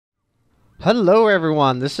Hello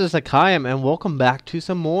everyone, this is Hakaym and welcome back to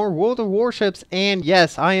some more World of Warships. And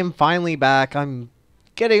yes, I am finally back. I'm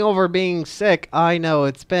getting over being sick. I know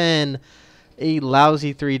it's been a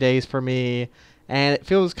lousy 3 days for me and it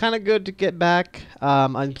feels kind of good to get back.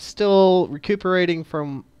 I'm still recuperating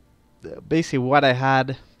from basically what I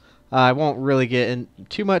had. I won't really get in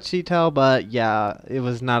too much detail, but yeah, it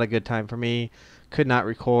was not a good time for me. Could not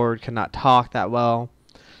record, could not talk that well.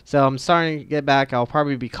 So I'm starting to get back. I'll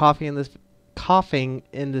probably be coughing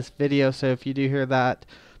in this video, so if you do hear that,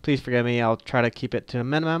 please forgive me. I'll try to keep it to a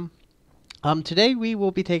minimum. Today we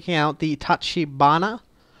will be taking out the Tachibana.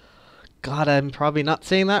 God, I'm probably not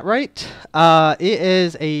saying that right. It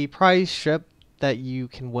is a prize ship that you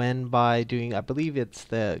can win by doing, I believe it's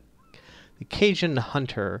the Cajun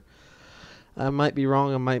Hunter. I might be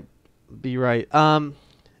wrong, I might be right. It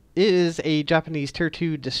is a Japanese Tier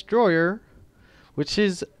 2 destroyer, which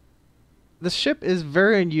is the ship is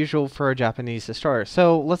very unusual for a Japanese destroyer.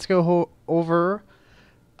 So let's go over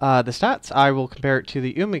the stats. I will compare it to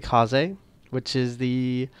the Umikaze, which is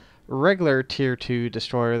the regular Tier 2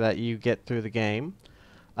 destroyer that you get through the game.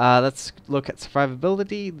 Let's look at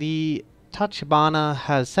survivability. The Tachibana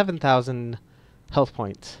has 7,000 health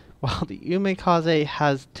points, while the Umikaze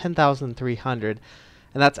has 10,300,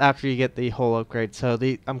 and that's after you get the whole upgrade. So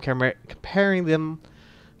I'm comparing them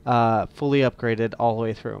fully upgraded all the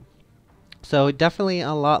way through. So definitely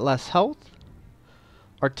a lot less health.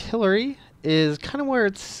 Artillery is kind of where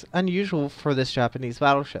it's unusual for this Japanese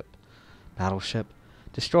battleship.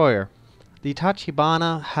 Destroyer. The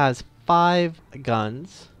Tachibana has 5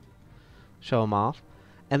 guns. Show them off.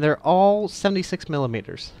 And they're all 76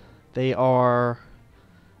 millimeters. They are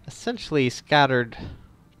essentially scattered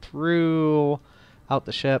throughout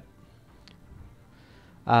the ship.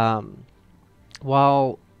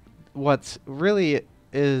 While what's really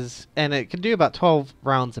is, and it can do about 12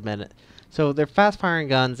 rounds a minute. So they're fast firing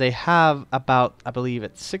guns. They have about, I believe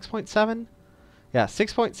it's 6.7? Yeah,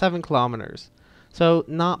 6.7 kilometers. So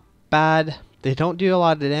not bad. They don't do a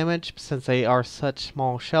lot of damage since they are such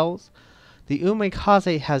small shells. The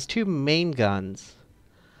Umikaze has 2 main guns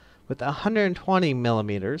with 120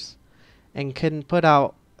 millimeters and can put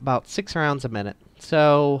out about 6 rounds a minute.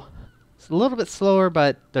 So it's a little bit slower,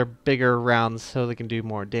 but they're bigger rounds so they can do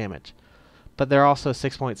more damage. But they're also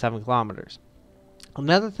 6.7 kilometers.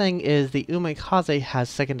 Another thing is the Umikaze has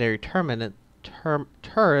secondary turrets.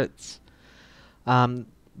 The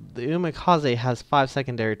Umikaze has 5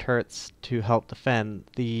 secondary turrets to help defend.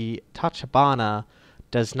 The Tachibana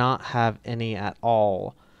does not have any at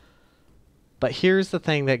all. But here's the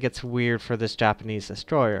thing that gets weird for this Japanese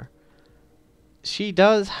destroyer. She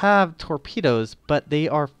does have torpedoes, but they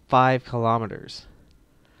are 5 kilometers.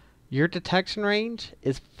 Your detection range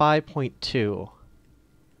is 5.2.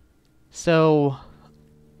 So,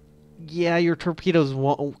 yeah, your torpedoes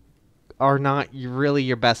are not really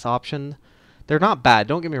your best option. They're not bad,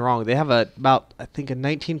 don't get me wrong. They have about, I think, a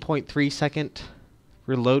 19.3 second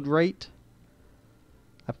reload rate.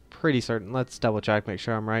 I'm pretty certain. Let's double check, make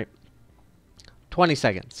sure I'm right. 20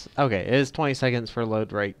 seconds. Okay, it is 20 seconds for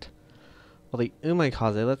load rate. Well, the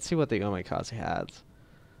Umikaze, let's see what the Umikaze has.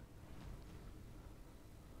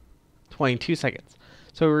 22 seconds.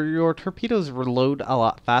 So your torpedoes reload a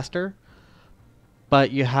lot faster,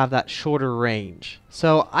 but you have that shorter range.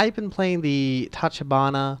 So I've been playing the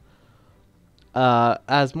Tachibana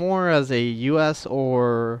as more as a US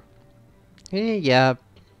or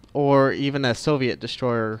or even a Soviet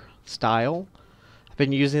destroyer style. I've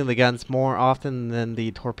been using the guns more often than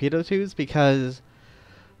the torpedo tubes because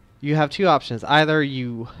you have 2 options. Either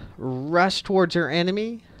you rush towards your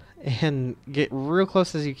enemy and get real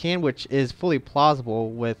close as you can, which is fully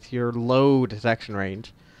plausible with your low detection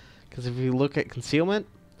range. Because if you look at concealment,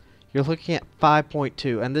 you're looking at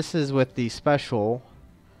 5.2, and this is with the special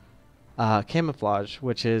camouflage,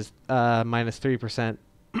 which is minus 3%,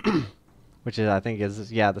 which is, I think, is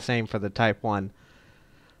the same for the Type 1.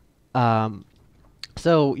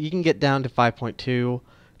 So you can get down to 5.2.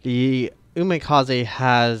 The Umikaze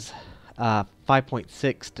has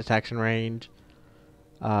 5.6 detection range.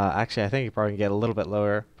 Actually, I think you probably can get a little bit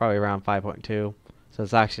lower, probably around 5.2. So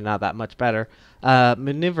it's actually not that much better.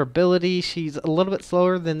 Maneuverability, she's a little bit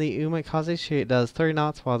slower than the Umikaze. She does 30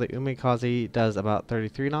 knots, while the Umikaze does about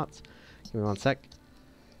 33 knots. Give me one sec.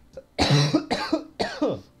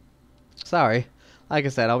 Sorry. Like I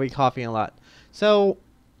said, I'll be coughing a lot. So,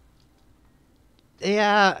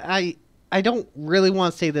 yeah, I don't really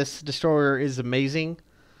want to say this destroyer is amazing.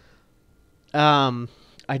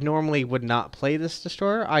 I normally would not play this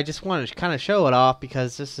destroyer. I just want to kind of show it off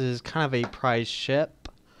because this is kind of a prize ship.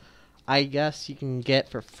 I guess you can get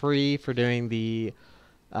for free for doing the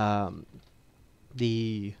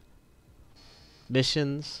the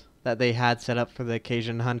missions that they had set up for the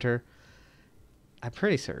occasion hunter. I'm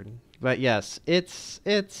pretty certain. But yes, it's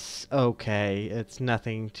okay. It's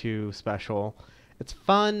nothing too special. It's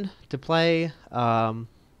fun to play.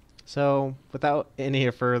 So without any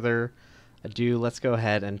further ado, let's go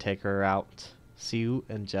ahead and take her out. See you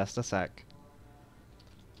in just a sec.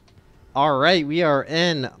 Alright, we are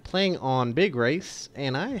playing on Big Race,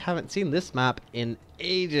 and I haven't seen this map in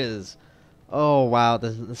ages. Oh wow,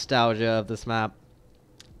 the nostalgia of this map.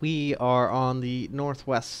 We are on the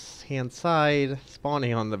northwest hand side,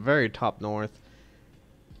 spawning on the very top north.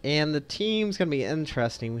 And the team's going to be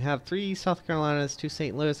interesting. We have 3 South Carolinas, 2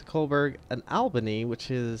 St. Louis, a Coburg, an Albany, which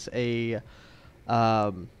is I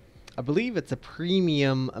believe it's a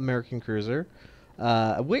premium American cruiser,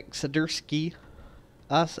 a Wix, a Dursky,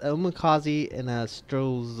 us, a Umikaze, and a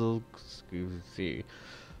Strozlsky.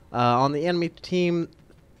 On the enemy team,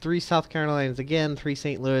 3 South Carolinas again, 3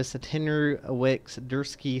 St. Louis, a Tenor, a Wix, a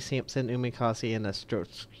Dursky, Sampson, Umikaze, and a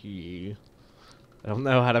Strozlsky. I don't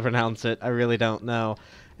know how to pronounce it. I really don't know.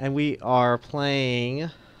 And we are playing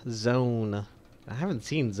Zone. I haven't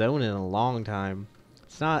seen Zone in a long time.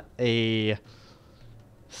 It's not a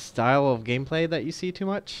style of gameplay that you see too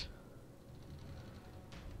much.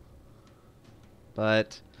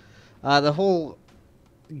 But the whole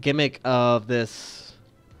gimmick of this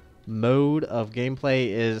mode of gameplay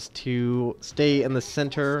is to stay in the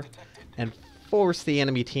center and force the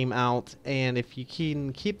enemy team out, and if you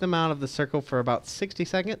can keep them out of the circle for about 60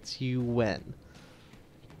 seconds, you win.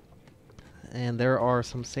 And there are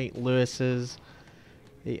some St. Louis's.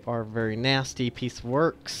 They are very nasty piece of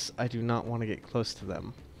works. I do not want to get close to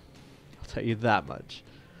them. I'll tell you that much.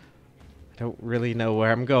 I don't really know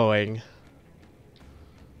where I'm going.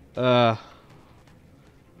 So,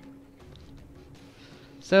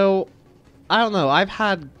 I don't know. I've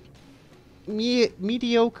had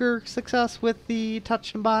mediocre success with the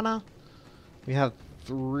Tachibana. We have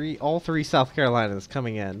all three South Carolinas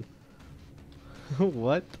coming in.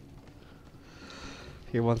 What?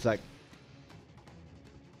 Here, one sec.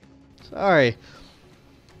 Sorry.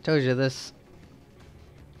 Told you this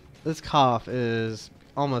cough is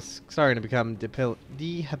almost starting to become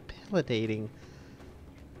debilitating.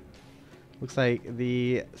 Looks like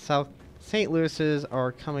the South St. Louis's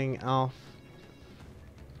are coming out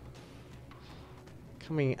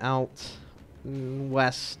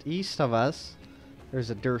west east of us. There's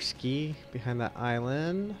a Dursky behind that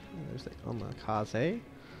island. There's the Umikaze.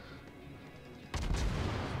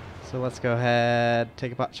 So let's go ahead,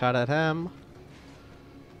 take a pot shot at him.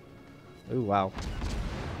 Ooh, wow.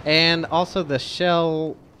 And also the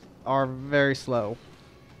shell are very slow.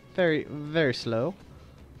 Very, very slow.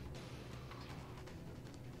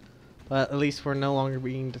 But at least we're no longer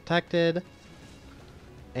being detected.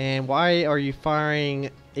 And why are you firing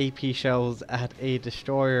AP shells at a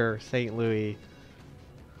destroyer, St. Louis?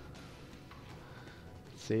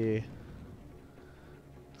 Let's see.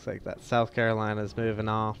 Looks like that South Carolina's moving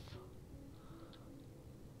off.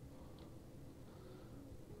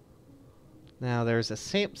 Now there's a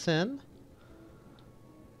Sampson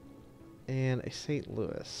and a St.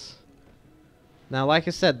 Louis. Now, like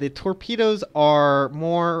I said, the torpedoes are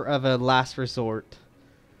more of a last resort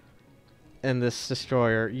in this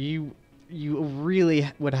destroyer. You really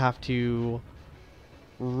would have to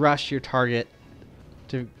rush your target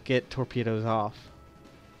to get torpedoes off.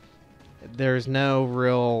 There's no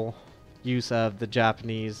real use of the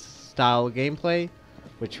Japanese style of gameplay,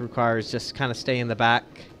 which requires just kind of stay in the back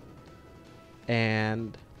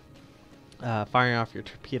and firing off your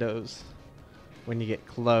torpedoes when you get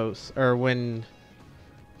close, or when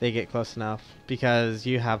they get close enough, because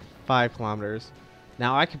you have 5 kilometers.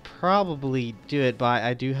 Now I could probably do it, but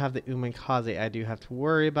I do have the Umikaze I do have to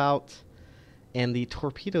worry about, and the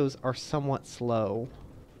torpedoes are somewhat slow,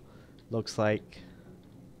 looks like.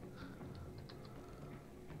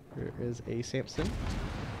 There is a Sampson.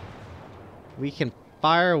 We can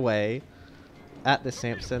fire away at the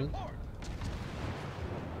Sampson.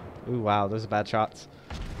 Ooh, wow, those are bad shots.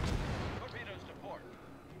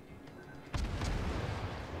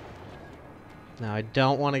 Now, I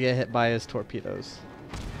don't want to get hit by his torpedoes.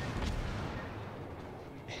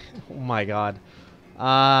 Oh my god.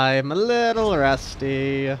 I'm a little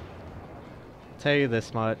rusty. I'll tell you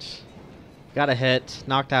this much. Got a hit.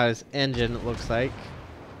 Knocked out his engine, it looks like.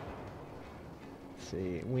 Let's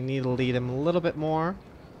see. We need to lead him a little bit more.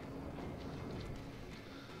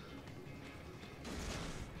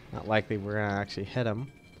 Not likely we're going to actually hit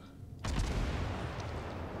him.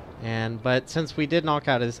 But since we did knock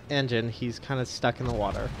out his engine, he's kind of stuck in the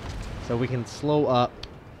water. So we can slow up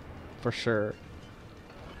for sure.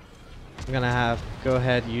 I'm gonna have go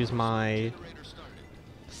ahead and use my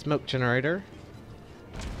smoke generator.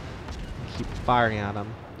 Keep firing at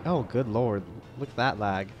him. Oh, good lord! Look at that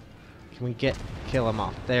lag. Can we kill him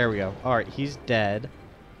off? There we go. All right, he's dead.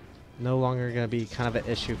 No longer gonna be kind of an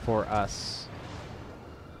issue for us.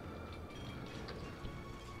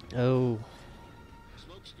 Oh.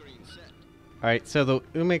 Alright, so the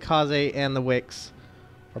Umikaze and the Wicks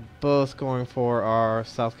are both going for our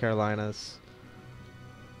South Carolinas.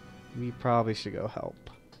 We probably should go help.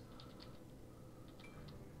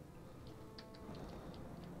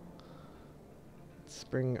 Let's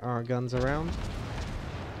bring our guns around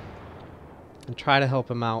and try to help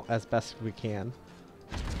him out as best we can.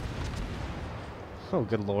 Oh,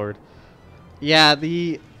 good lord. Yeah,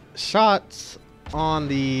 the shots on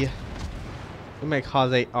the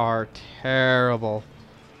Umikaze are terrible.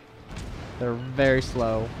 They're very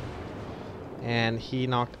slow. And he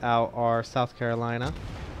knocked out our South Carolina.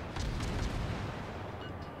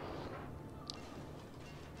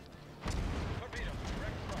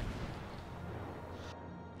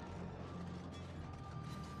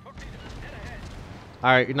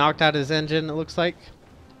 Alright, we knocked out his engine, it looks like.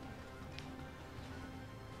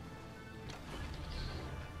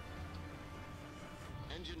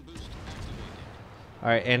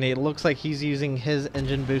 Alright, and it looks like he's using his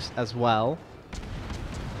engine boost as well.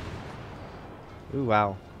 Ooh,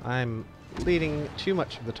 wow. I'm leading too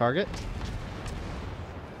much of the target.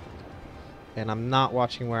 And I'm not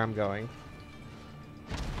watching where I'm going.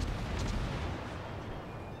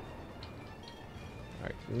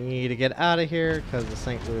 Alright, need to get out of here because the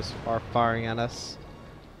St. Louis are firing at us.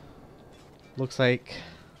 Looks like...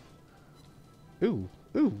 Ooh,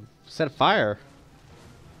 set of fire.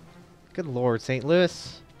 Good lord, St.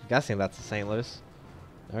 Louis. I'm guessing that's the St. Louis.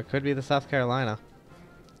 Or it could be the South Carolina.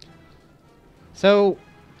 So,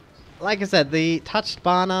 like I said, the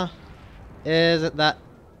Tachibana isn't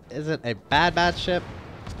a bad ship.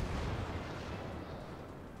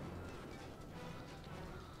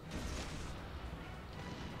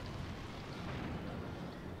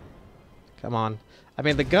 Come on. I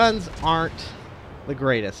mean, the guns aren't the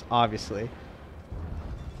greatest, obviously.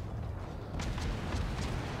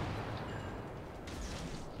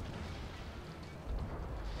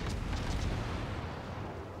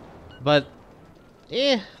 But,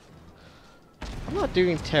 I'm not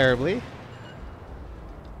doing terribly.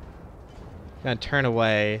 Gonna turn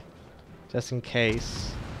away, just in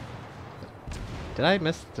case. Did I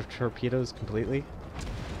miss the torpedoes completely?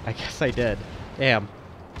 I guess I did. Damn.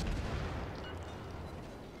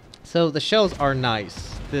 So the shells are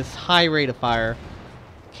nice. This high rate of fire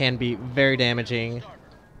can be very damaging.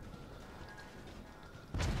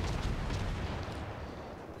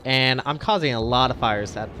 And I'm causing a lot of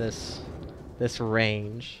fires at this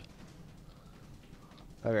range.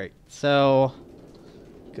 Alright, so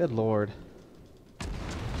good lord.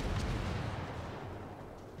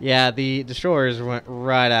 Yeah, the destroyers went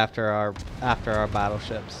right after our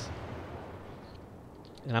battleships.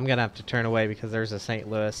 And I'm gonna have to turn away because there's a St.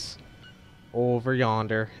 Louis over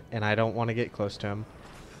yonder, and I don't want to get close to him.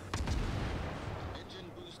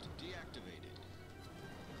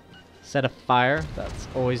 Set a fire, that's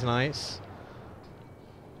always nice.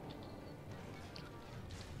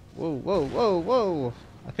 Whoa.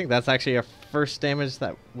 I think that's actually our first damage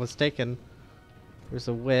that was taken. There's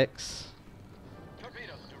a Wicks.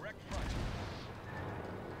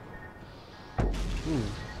 Ooh.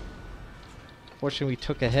 Fortunately, we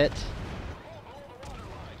took a hit.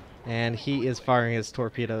 And he is firing his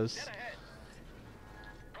torpedoes.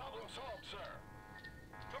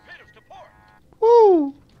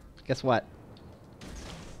 Woo! Guess what?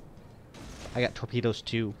 I got torpedoes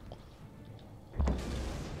too.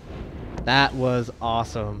 That was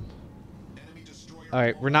awesome.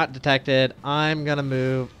 Alright, we're not detected. I'm gonna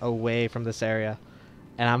move away from this area.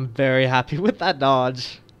 And I'm very happy with that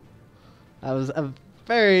dodge. That was a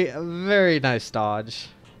very nice dodge.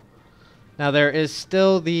 Now there is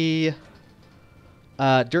still the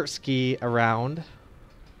dirt ski around.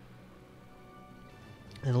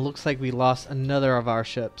 And it looks like we lost another of our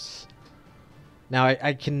ships. Now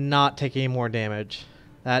I cannot take any more damage.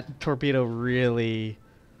 That torpedo really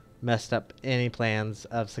messed up any plans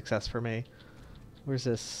of success for me. Where's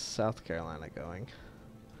this South Carolina going?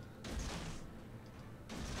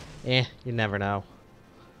 You never know.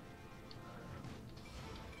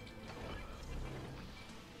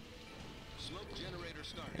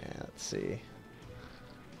 Yeah, let's see.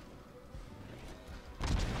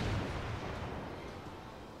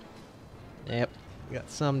 Yep, we got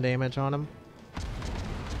some damage on him.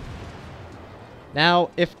 Now,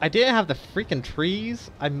 if I didn't have the freaking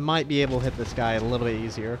trees, I might be able to hit this guy a little bit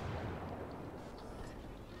easier.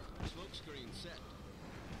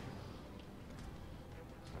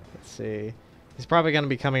 see. He's probably going to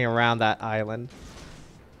be coming around that island.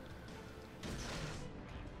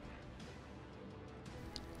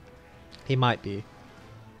 He might be.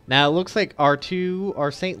 Now it looks like our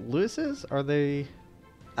St. Louis's, are they...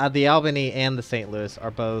 the Albany and the St. Louis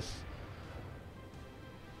are both...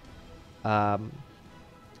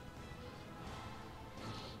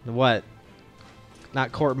 what?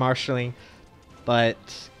 Not court-martialing, but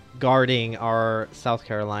guarding our South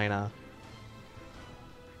Carolina.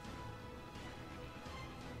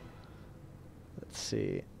 Let's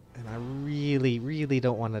see. And I really, really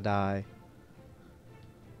don't want to die.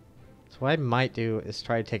 So what I might do is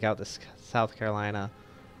try to take out this South Carolina.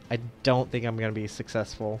 I don't think I'm going to be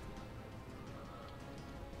successful.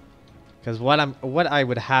 Because what I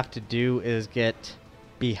would have to do is get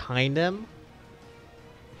behind him.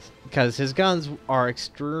 Because his guns are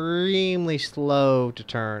extremely slow to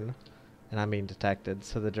turn. And I'm being detected,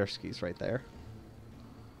 so the Durski's right there.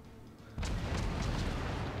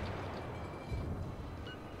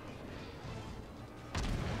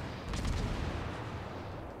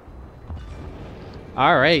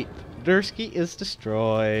 Alright, Dursky is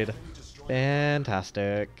destroyed.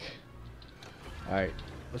 Fantastic. Alright,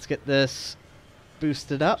 let's get this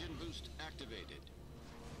boosted up.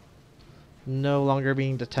 No longer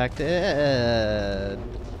being detected.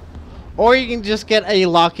 Or you can just get a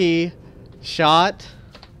lucky shot.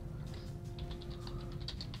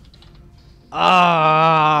 Ah.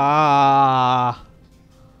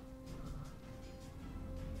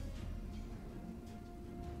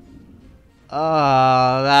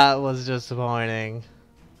 Oh, that was disappointing.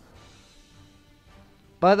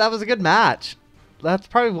 But that was a good match. That's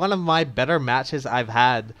probably one of my better matches I've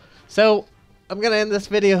had. So, I'm going to end this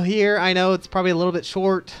video here. I know it's probably a little bit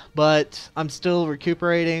short, but I'm still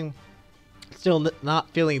recuperating. Still not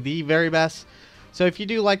feeling the very best. So if you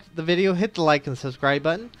do like the video, hit the like and subscribe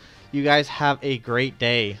button. You guys have a great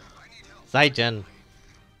day. Zaijian.